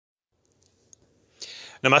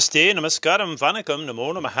Namaste, Namaskaram, Vanakkam,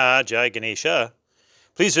 Namo Namaha, Jai Ganesha.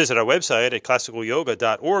 Please visit our website at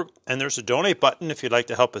classicalyoga.org, and there's a donate button if you'd like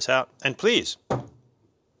to help us out. And please,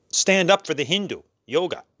 stand up for the Hindu,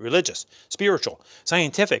 yoga, religious, spiritual,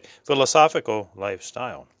 scientific, philosophical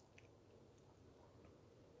lifestyle.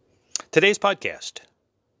 Today's podcast,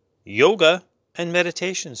 Yoga and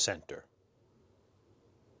Meditation Center.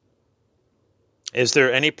 Is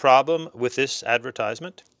there any problem with this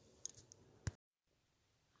advertisement?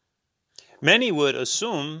 Many would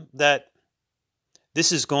assume that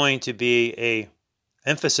this is going to be an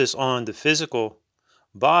emphasis on the physical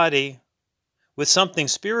body with something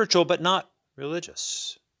spiritual but not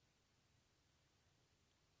religious.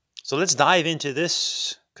 So let's dive into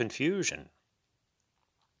this confusion.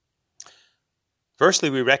 Firstly,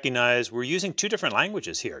 we recognize we're using two different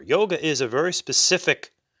languages here. Yoga is a very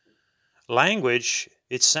specific language.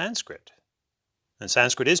 It's Sanskrit. And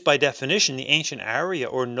Sanskrit is, by definition, the ancient Arya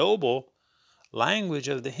or noble language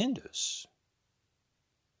of the Hindus.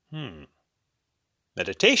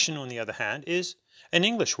 Meditation, on the other hand, is an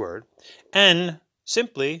English word and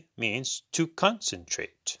simply means to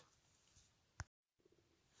concentrate.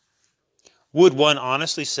 Would one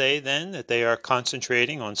honestly say then that they are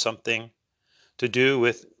concentrating on something to do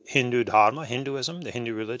with Hindu dharma, Hinduism, the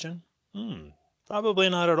Hindu religion? Probably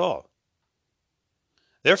not at all.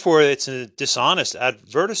 Therefore, it's a dishonest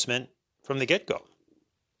advertisement from the get-go.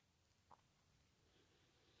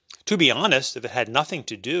 To be honest, if it had nothing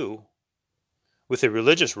to do with the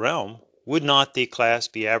religious realm, would not the class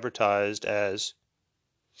be advertised as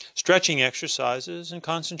stretching exercises and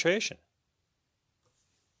concentration?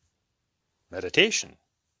 Meditation.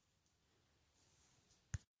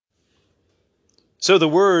 So the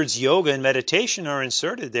words yoga and meditation are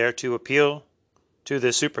inserted there to appeal to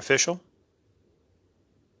the superficial.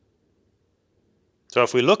 So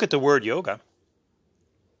if we look at the word yoga,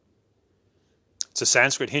 it's a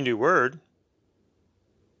Sanskrit Hindu word,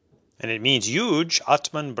 and it means yuj,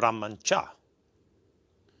 atman brahman cha.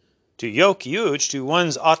 To yoke yuj to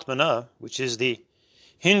one's atmana, which is the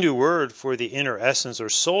Hindu word for the inner essence or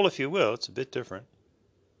soul, if you will. It's a bit different.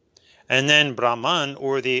 And then Brahman,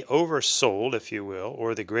 or the oversoul, if you will,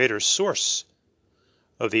 or the greater source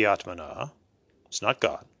of the atmana. It's not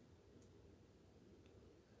God.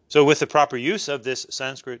 So with the proper use of this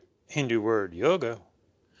Sanskrit Hindu word yoga,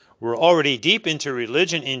 we're already deep into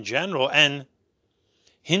religion in general and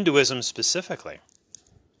Hinduism specifically.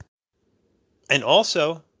 And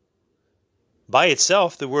also, by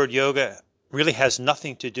itself, the word yoga really has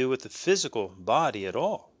nothing to do with the physical body at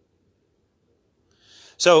all.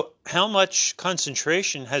 So how much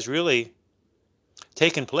concentration has really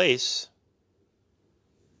taken place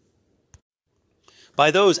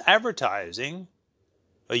by those advertising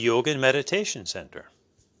a yoga and meditation center?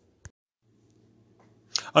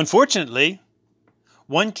 Unfortunately,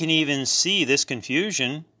 one can even see this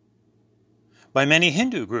confusion by many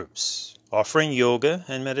Hindu groups offering yoga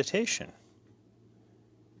and meditation.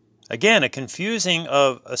 Again, a confusing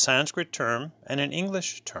of a Sanskrit term and an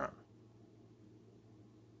English term.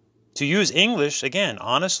 To use English, again,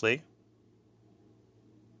 honestly,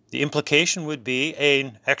 the implication would be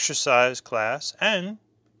an exercise class and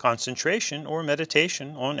concentration or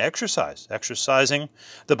meditation on exercise, exercising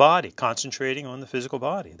the body, concentrating on the physical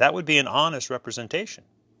body. That would be an honest representation.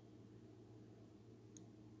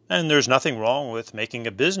 And there's nothing wrong with making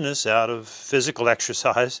a business out of physical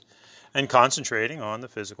exercise and concentrating on the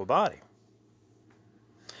physical body.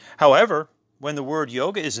 However, when the word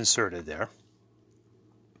yoga is inserted there,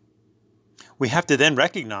 we have to then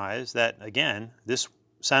recognize that, again, this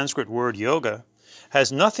Sanskrit word yoga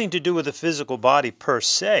has nothing to do with the physical body per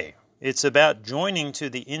se. It's about joining to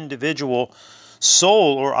the individual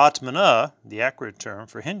soul or atmana, the accurate term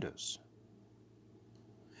for Hindus.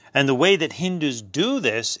 And the way that Hindus do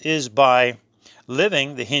this is by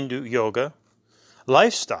living the Hindu yoga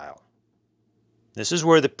lifestyle. This is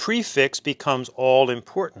where the prefix becomes all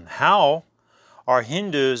important. How are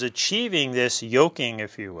Hindus achieving this yoking,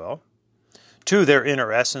 if you will, to their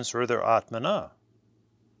inner essence or their atmana?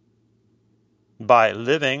 By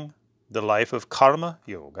living the life of karma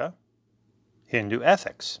yoga, Hindu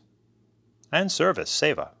ethics, and service,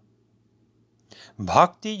 seva.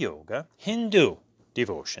 Bhakti yoga, Hindu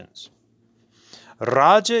devotions.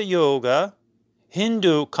 Raja yoga,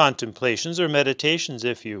 Hindu contemplations or meditations,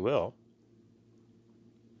 if you will.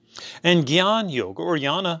 And Gyan yoga or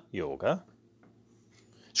Jnana yoga,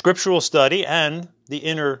 scriptural study and the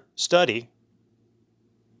inner study.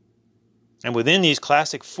 And within these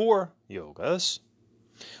classic four yogas,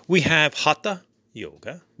 we have Hatha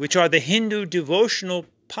yoga, which are the Hindu devotional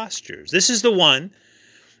postures. This is the one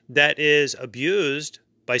that is abused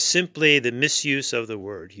by simply the misuse of the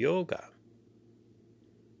word yoga.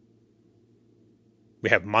 We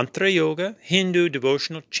have mantra yoga, Hindu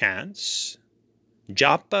devotional chants,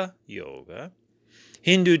 japa yoga,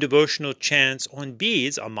 Hindu devotional chants on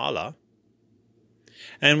beads, amala,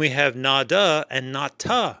 and we have nada and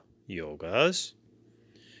nata yogas,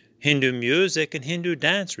 Hindu music and Hindu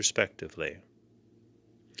dance, respectively.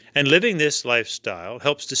 And living this lifestyle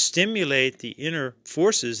helps to stimulate the inner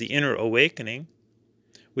forces, the inner awakening,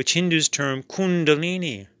 which Hindus term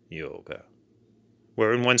Kundalini Yoga,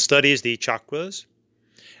 wherein one studies the chakras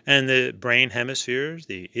and the brain hemispheres,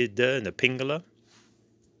 the Ida and the Pingala.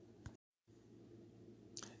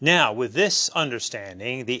 Now, with this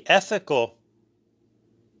understanding, the ethical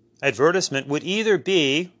advertisement would either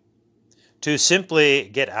be to simply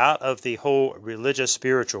get out of the whole religious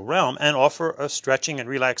spiritual realm and offer a stretching and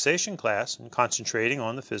relaxation class and concentrating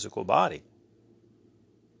on the physical body.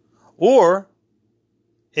 Or,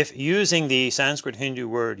 if using the Sanskrit Hindu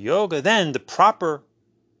word yoga, then the proper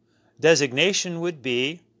designation would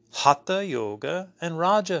be Hatha Yoga and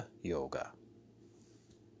Raja Yoga.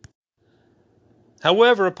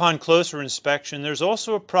 However, upon closer inspection, there's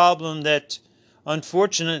also a problem that,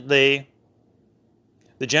 unfortunately,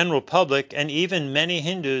 the general public and even many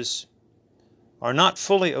Hindus are not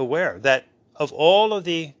fully aware that of all of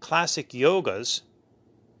the classic yogas,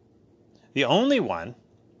 the only one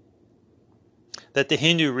that the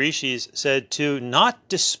Hindu rishis said to not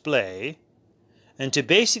display and to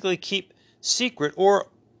basically keep secret, or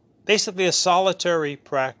basically a solitary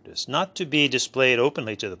practice, not to be displayed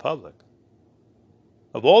openly to the public.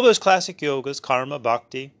 Of all those classic yogas, karma,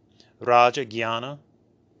 bhakti, raja, jnana,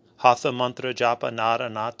 hatha, mantra, japa, nada,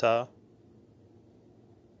 nata,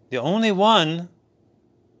 the only one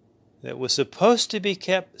that was supposed to be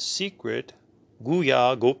kept secret,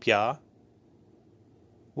 guya, gopya,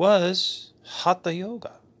 was Hatha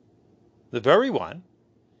Yoga. The very one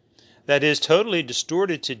that is totally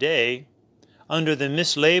distorted today under the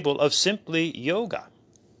mislabel of simply yoga.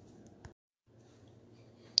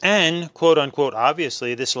 And, quote unquote,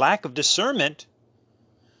 obviously, this lack of discernment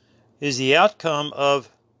is the outcome of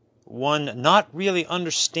one not really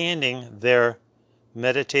understanding their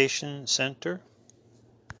meditation center,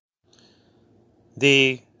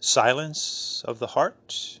 the silence of the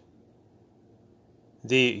heart,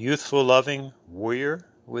 the youthful, loving warrior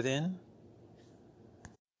within,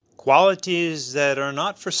 qualities that are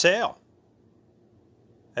not for sale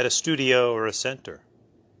at a studio or a center.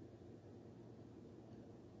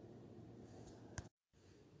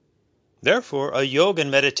 Therefore, a yoga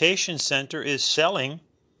and meditation center is selling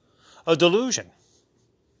a delusion.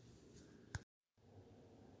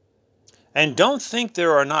 And don't think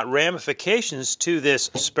there are not ramifications to this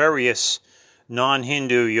spurious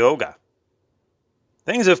non-Hindu yoga.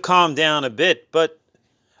 Things have calmed down a bit, but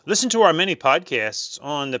listen to our many podcasts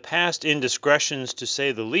on the past indiscretions, to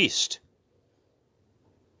say the least.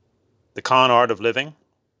 The con art of living,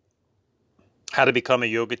 how to become a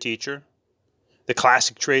yoga teacher, the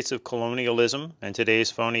classic traits of colonialism and today's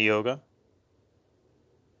phony yoga,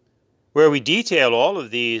 where we detail all of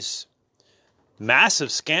these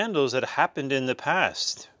massive scandals that happened in the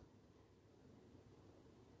past.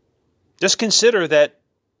 Just consider that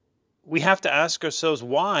we have to ask ourselves,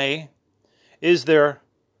 why is there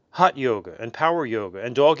hot yoga and power yoga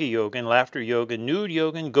and doggy yoga and laughter yoga, nude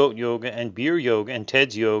yoga and goat yoga and beer yoga and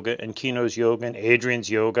Ted's yoga and Kino's yoga and Adrian's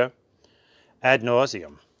yoga ad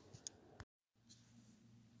nauseum?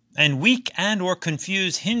 And weak and or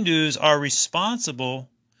confused Hindus are responsible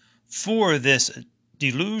for this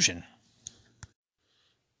delusion,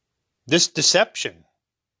 this deception.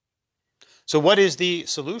 So what is the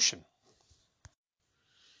solution?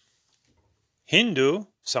 Hindu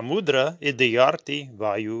samudra idayarti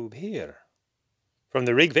vayubhir. From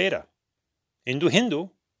the Rig Veda. Hindu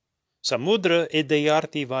samudra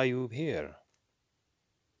idayarti vayubhir.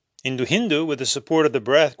 Hindu, with the support of the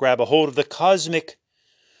breath, grab a hold of the cosmic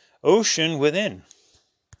ocean within.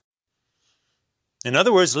 In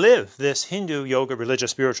other words, live this Hindu yoga,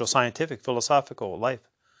 religious, spiritual, scientific, philosophical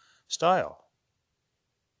lifestyle.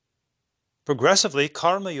 Progressively,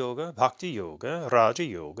 karma yoga, bhakti yoga, raja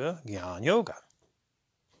yoga, jnana yoga.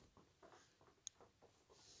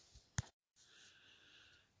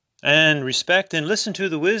 And respect and listen to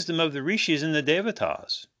the wisdom of the rishis and the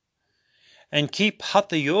devatas. And keep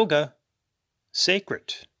hatha yoga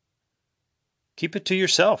sacred. Keep it to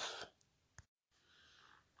yourself.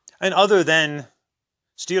 And other than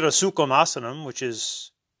Stira Sukham Asanam, which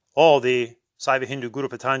is all the Saiva Hindu Guru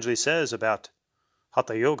Patanjali says about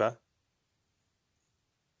hatha yoga,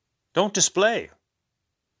 don't display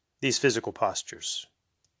these physical postures.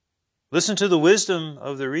 Listen to the wisdom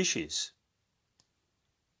of the rishis.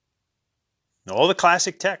 All the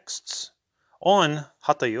classic texts on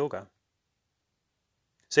Hatha Yoga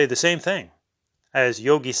say the same thing as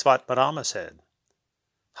Yogi Svatmarama said.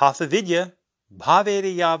 Hatha Vidya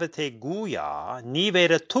bhavere yavate guya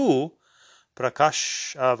niveda tu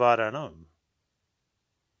prakash avaranam.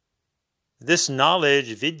 This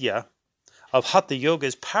knowledge, vidya, of Hatha Yoga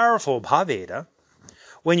is powerful bhaveda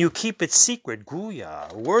when you keep it secret,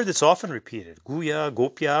 guya, a word that's often repeated. Guya,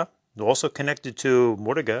 gopya, also connected to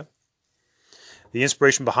Muruga, the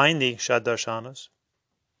inspiration behind the Shadarshanas.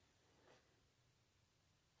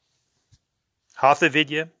 Hatha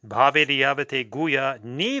Vidya, Bhaveda Yavate Guya,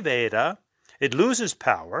 Niveda, it loses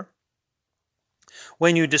power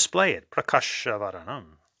when you display it, Prakashavaranam.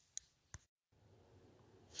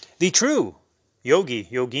 The true yogi,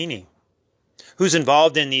 yogini, who's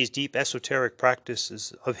involved in these deep esoteric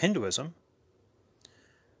practices of Hinduism,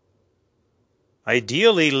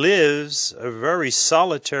 ideally lives a very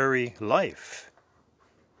solitary life.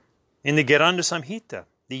 In the Gheranda Samhita,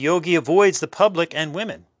 the yogi avoids the public and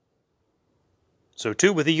women. So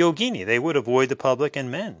too with the yogini, they would avoid the public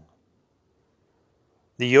and men.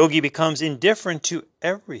 The yogi becomes indifferent to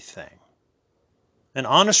everything. An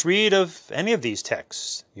honest read of any of these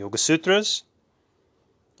texts, Yoga Sutras,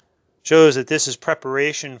 shows that this is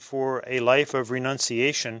preparation for a life of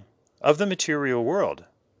renunciation of the material world.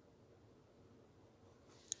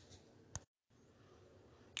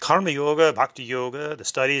 Karma Yoga, Bhakti Yoga, the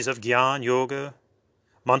studies of Gyan Yoga,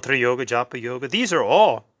 Mantra Yoga, Japa Yoga, these are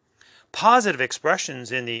all positive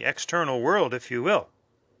expressions in the external world, if you will.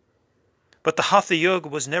 But the Hatha Yoga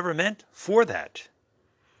was never meant for that.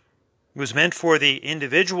 It was meant for the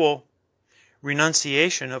individual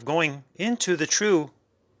renunciation of going into the true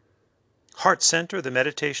heart center, the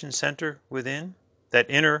meditation center within, that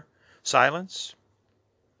inner silence.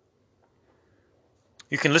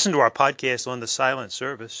 You can listen to our podcast on the silent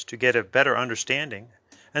service to get a better understanding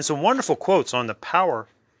and some wonderful quotes on the power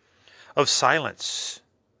of silence,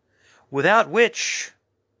 without which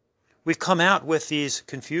we come out with these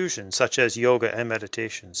confusions such as yoga and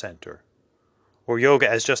meditation center, or yoga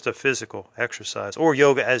as just a physical exercise, or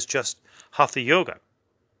yoga as just Hatha Yoga,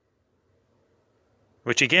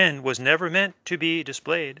 which again was never meant to be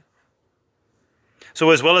displayed. So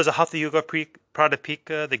as well as the Hatha Yoga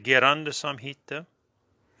Pradipika, the Gheranda Samhita,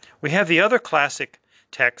 we have the other classic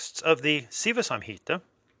texts of the Siva Samhita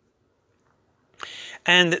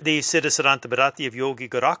and the Siddhasiddhanta Bharati of Yogi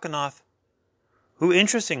Gorakhanath, who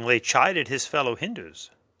interestingly chided his fellow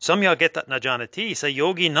Hindus. Samyagetat najanati sa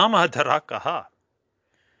yogi nama dharakaha.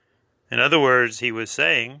 In other words, he was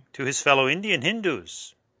saying to his fellow Indian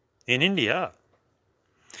Hindus in India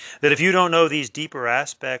that if you don't know these deeper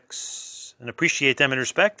aspects and appreciate them and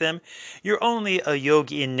respect them, you're only a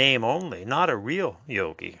yogi in name only, not a real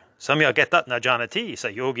yogi. Samyagetat najanati sa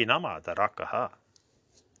yogi nama dharakaha.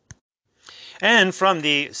 And from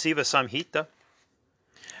the Siva Samhita,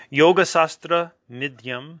 Yoga Sastra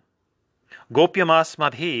Midyam Gopyamas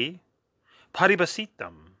Madhi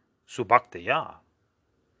Paribasitam Subhaktaya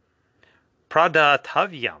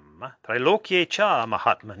Pradatavyam Trilokye Cha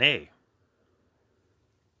Mahatmane.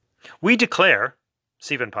 We declare,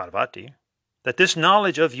 Siva and Parvati, that this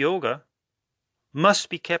knowledge of yoga must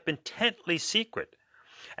be kept intently secret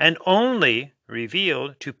and only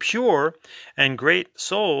revealed to pure and great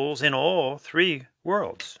souls in all three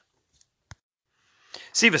worlds.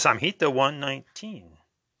 Siva Samhita 119.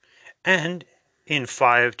 And in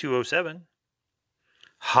 5207,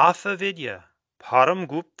 Hatha Vidya Param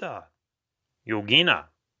Gupta Yogina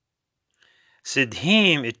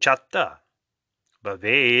Siddhim Ichatta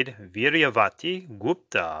Bhaved Viryavati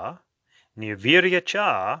Gupta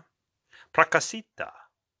Nirviryacha Prakasita.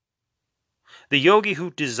 The yogi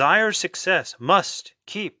who desires success must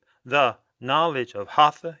keep the knowledge of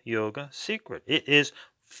Hatha Yoga secret. It is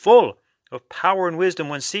full of power and wisdom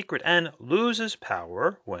when secret and loses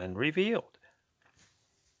power when revealed.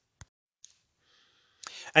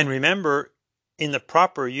 And remember, in the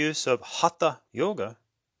proper use of Hatha Yoga,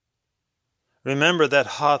 remember that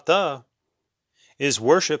Hatha is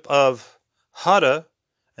worship of Hara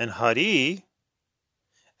and Hari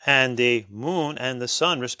and the moon and the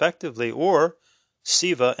sun respectively, or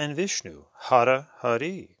Siva and Vishnu, Hara,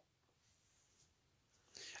 Hari.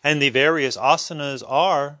 And the various asanas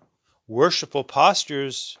are worshipful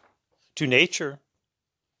postures to nature,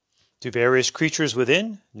 to various creatures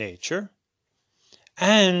within nature,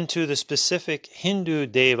 and to the specific Hindu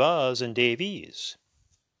devas and devis.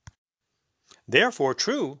 Therefore,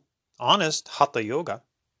 true, honest Hatha Yoga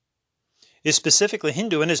is specifically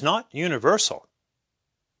Hindu and is not universal.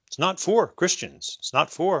 It's not for Christians. It's not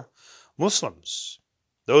for Muslims.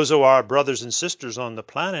 Those are our brothers and sisters on the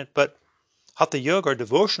planet, but Hatha Yoga are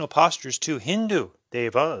devotional postures to Hindu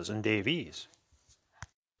devas and devis.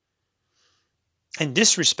 And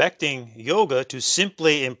disrespecting yoga to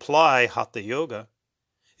simply imply Hatha Yoga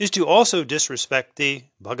is to also disrespect the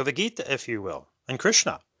Bhagavad Gita, if you will, and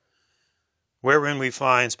Krishna, wherein we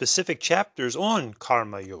find specific chapters on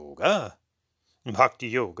Karma Yoga, Bhakti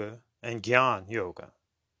Yoga, and Jnana Yoga.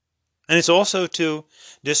 And it's also to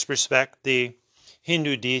disrespect the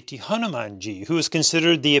Hindu deity Hanumanji, who is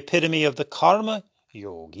considered the epitome of the Karma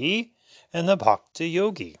Yogi and the Bhakti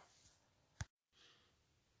Yogi.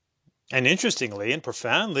 And interestingly and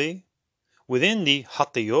profoundly, within the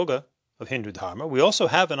Hatha Yoga of Hindu Dharma, we also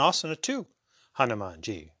have an asana to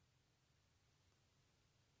Hanumanji.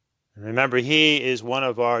 And remember, he is one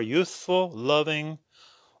of our youthful, loving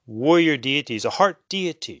warrior deities, a heart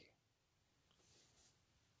deity.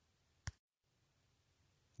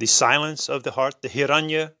 The silence of the heart, the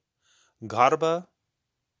Hiranya Garbha,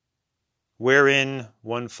 wherein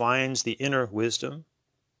one finds the inner wisdom.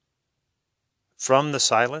 From the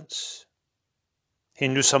silence,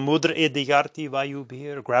 Hindu Samudra Ediyarti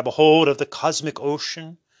Vayubhir, grab a hold of the cosmic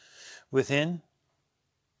ocean within.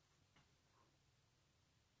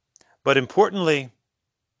 But importantly,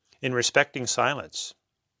 in respecting silence,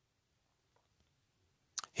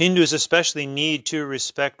 Hindus especially need to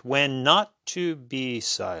respect when not to be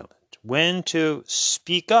silent, when to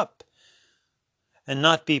speak up and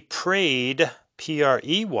not be preyed,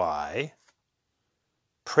 P-R-E-Y,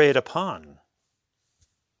 preyed upon.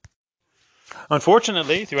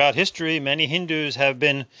 Unfortunately, throughout history, many Hindus have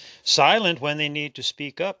been silent when they need to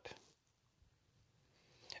speak up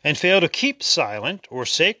and fail to keep silent or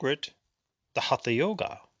sacred the Hatha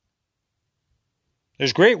Yoga.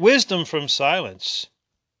 There's great wisdom from silence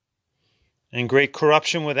and great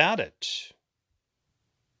corruption without it.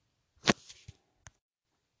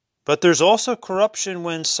 But there's also corruption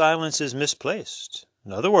when silence is misplaced.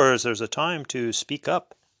 In other words, there's a time to speak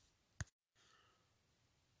up.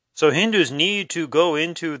 So Hindus need to go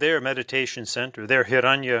into their meditation center, their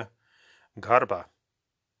Hiranya Garbha.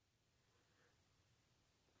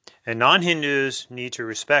 And non-Hindus need to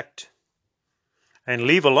respect and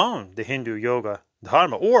leave alone the Hindu Yoga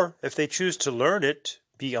Dharma, or if they choose to learn it,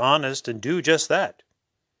 be honest and do just that.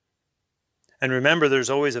 And remember,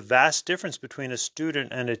 there's always a vast difference between a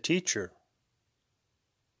student and a teacher.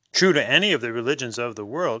 True to any of the religions of the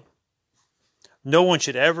world, no one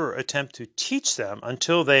should ever attempt to teach them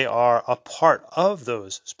until they are a part of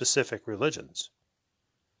those specific religions.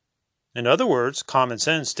 In other words, common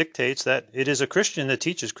sense dictates that it is a Christian that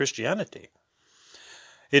teaches Christianity.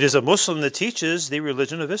 It is a Muslim that teaches the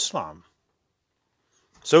religion of Islam.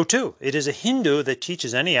 So too, it is a Hindu that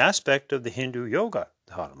teaches any aspect of the Hindu Yoga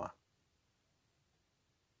Dharma.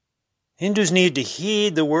 Hindus need to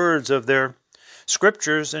heed the words of their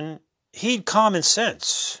scriptures and heed common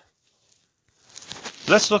sense.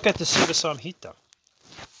 Let's look at the Siva Samhita.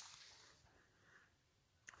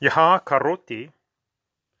 Yaha karoti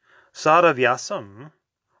saravyasam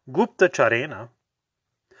gupta charena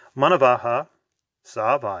manavaha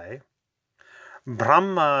savai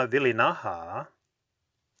brahma vilinaha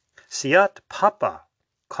siat papa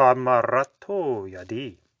karmarato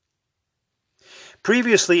yadi.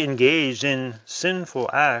 Previously engaged in sinful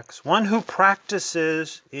acts, one who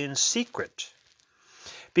practices in secret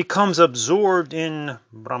becomes absorbed in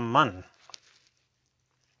Brahman.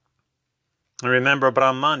 And remember,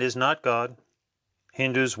 Brahman is not God.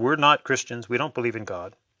 Hindus, we're not Christians. We don't believe in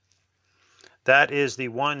God. That is the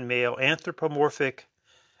one male anthropomorphic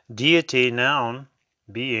deity, noun,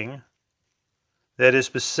 being, that is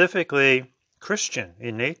specifically Christian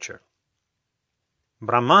in nature.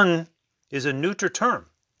 Brahman is a neuter term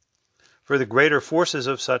for the greater forces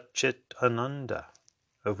of Satchit Ananda,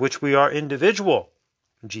 of which we are individual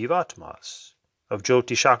Jivatmas, of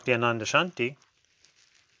Jyoti Shakti Ananda Shanti.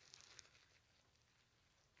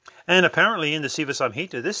 And apparently in the Siva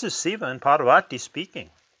Samhita, this is Siva and Parvati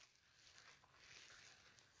speaking.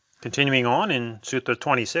 Continuing on in Sutra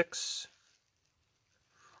 26.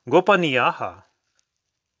 Gopaniyaha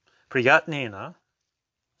priyatnena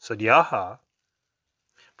sadhyaha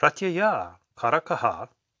pratyaya karakaha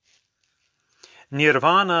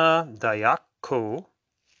nirvana dayako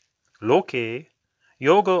loke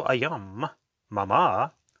yogo ayam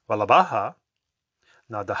mama valabhaha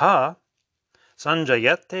nadaha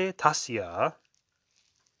sanjayate tasya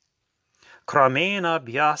kramena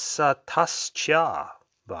vyasa tascha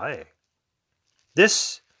vai.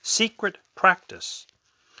 This secret practice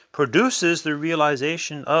produces the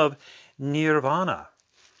realization of nirvana,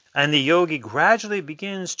 and the yogi gradually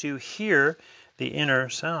begins to hear the inner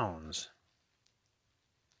sounds.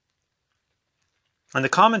 In the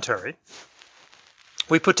commentary,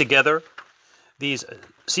 we put together these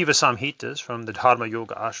Siva Samhitas from the Dharma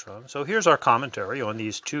Yoga Ashram. So here's our commentary on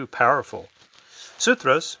these two powerful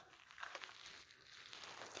sutras.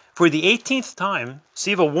 For the 18th time,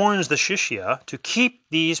 Siva warns the Shishya to keep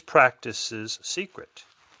these practices secret.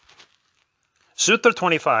 Sutra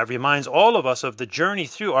 25 reminds all of us of the journey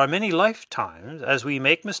through our many lifetimes as we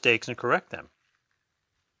make mistakes and correct them.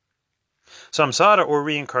 Samsara, or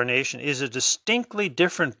reincarnation, is a distinctly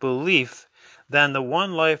different belief than the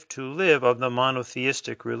one life to live of the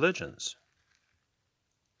monotheistic religions.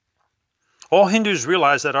 All Hindus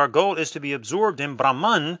realize that our goal is to be absorbed in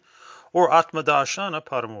Brahman, or Atmadarshana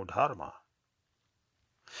Paramodharma.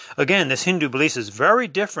 Again, this Hindu belief is very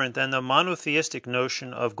different than the monotheistic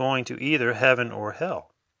notion of going to either heaven or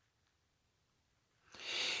hell.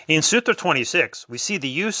 In Sutra 26, we see the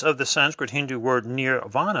use of the Sanskrit Hindu word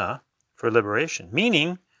nirvana for liberation,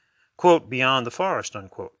 meaning, quote, beyond the forest,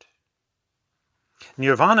 unquote.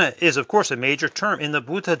 Nirvana is, of course, a major term in the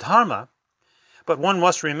Buddha Dharma, but one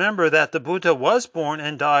must remember that the Buddha was born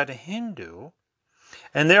and died a Hindu,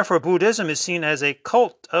 and therefore Buddhism is seen as a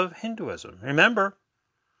cult of Hinduism. Remember,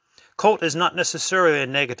 cult is not necessarily a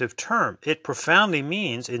negative term. It profoundly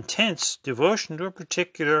means intense devotion to a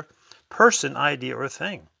particular person, idea, or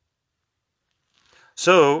thing.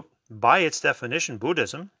 So, by its definition,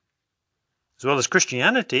 Buddhism, as well as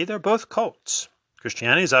Christianity, they're both cults.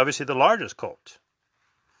 Christianity is obviously the largest cult.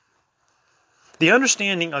 The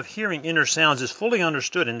understanding of hearing inner sounds is fully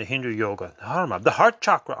understood in the Hindu Yoga Dharma. The heart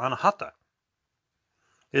chakra, Anahata,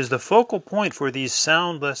 is the focal point for these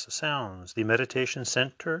soundless sounds, the meditation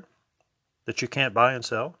center that you can't buy and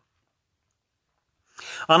sell.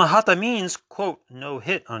 Anahata means, quote, no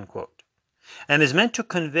hit, unquote, and is meant to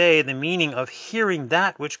convey the meaning of hearing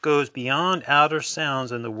that which goes beyond outer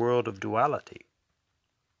sounds in the world of duality.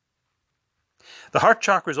 The heart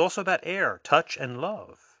chakra is also about air, touch, and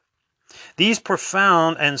love. These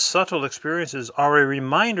profound and subtle experiences are a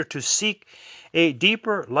reminder to seek a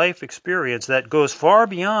deeper life experience that goes far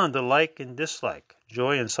beyond the like and dislike,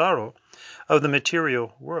 joy and sorrow of the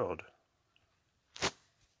material world.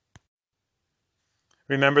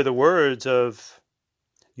 Remember the words of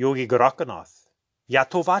Yogi Gorakanath,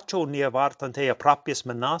 Yatovacho niyavartante aprapyas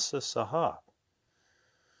manasa saha.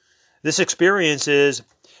 This experience is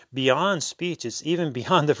beyond speech. It's even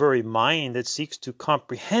beyond the very mind that seeks to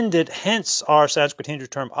comprehend it. Hence our Sanskrit Hindu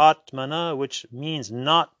term Atmana, which means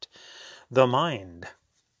not the mind.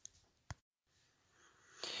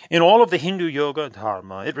 In all of the Hindu Yoga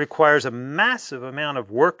Dharma, it requires a massive amount of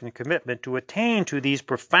work and commitment to attain to these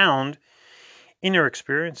profound inner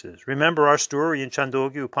experiences. Remember our story in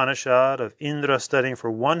Chandogya Upanishad of Indra studying for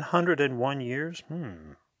 101 years?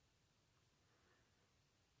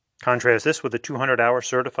 Contrast this with the 200-hour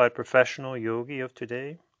certified professional yogi of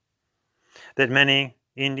today that many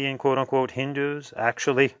Indian quote-unquote Hindus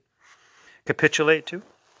actually capitulate to.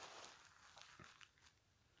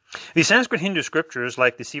 The Sanskrit Hindu scriptures,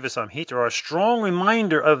 like the Siva Samhita, are a strong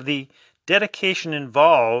reminder of the dedication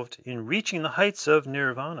involved in reaching the heights of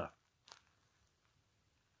nirvana.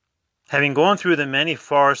 Having gone through the many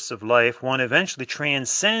forests of life, one eventually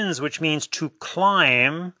transcends, which means to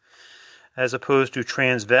climb, as opposed to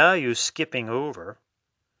transvalue, skipping over,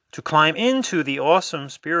 to climb into the awesome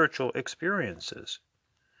spiritual experiences.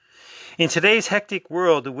 In today's hectic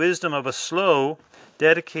world, the wisdom of a slow,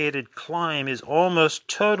 dedicated climb is almost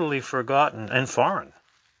totally forgotten and foreign.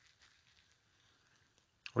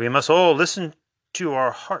 We must all listen to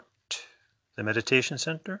our heart, the meditation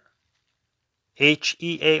center,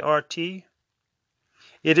 H-E-A-R-T.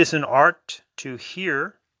 It is an art to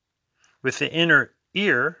hear with the inner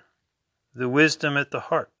ear the wisdom at the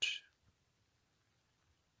heart.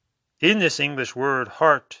 In this English word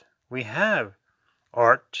heart, we have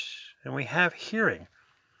art and we have hearing.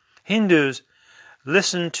 Hindus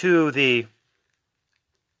listen to the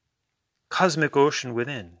cosmic ocean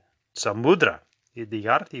within, Samudra,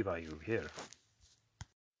 Idiyarti Vayu here.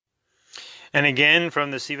 And again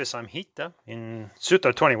from the Siva Samhita in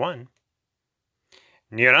Sutra 21,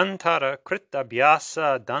 Nirantara Krita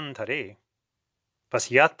Vyasa Dantare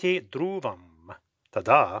Pasyati Dhruvam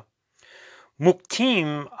Tada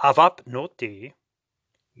Muktim Avapnoti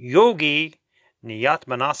Yogi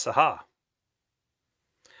Niyatmanasaha.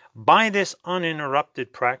 By this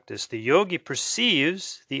uninterrupted practice, the yogi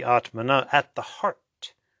perceives the Atmana at the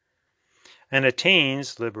heart and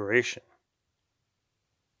attains liberation.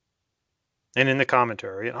 And in the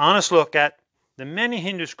commentary, an honest look at the many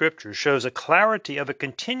Hindu scriptures shows a clarity of a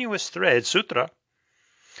continuous thread, sutra,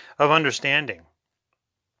 of understanding.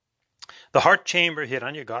 The heart chamber,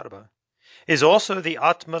 Hiranyagarbha, is also the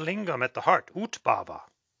Atmalingam at the heart, Utbhava.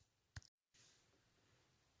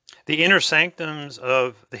 The inner sanctums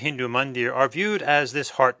of the Hindu mandir are viewed as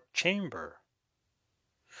this heart chamber.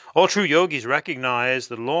 All true yogis recognize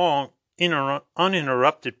the long,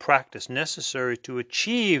 uninterrupted practice necessary to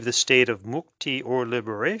achieve the state of mukti or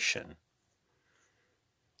liberation.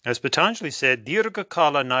 As Patanjali said, Dirgha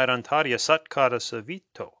Kala Nairantarya Satkara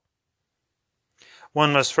Savito.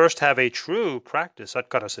 One must first have a true practice,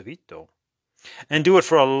 Satkara Savito, and do it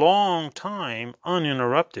for a long time,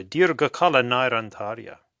 uninterrupted, Dirgha Kala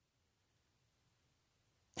Nairantarya.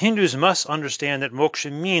 Hindus must understand that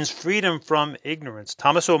moksha means freedom from ignorance.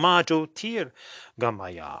 Tamaso ma jyotir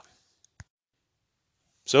gamaya.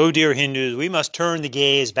 So, dear Hindus, we must turn the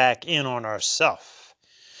gaze back in on ourselves.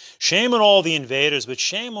 Shame on all the invaders, but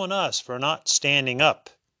shame on us for not standing up.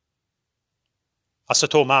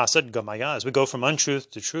 Asato ma sadgamaya, as we go from untruth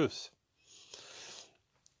to truth.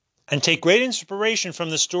 And take great inspiration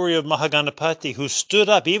from the story of Mahaganapati, who stood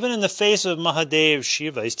up even in the face of Mahadev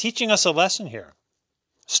Shiva. He's teaching us a lesson here.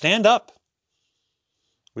 Stand up.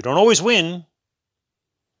 We don't always win,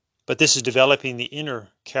 but this is developing the inner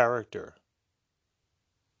character.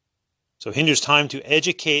 So Hindus, time to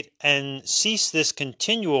educate and cease this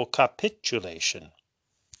continual capitulation.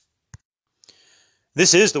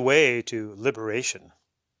 This is the way to liberation.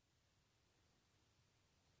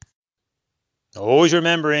 Always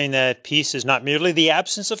remembering that peace is not merely the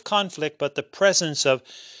absence of conflict, but the presence of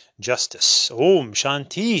justice. Om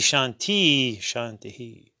Shanti Shanti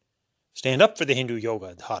Shanti. Stand up for the Hindu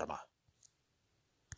yoga dharma.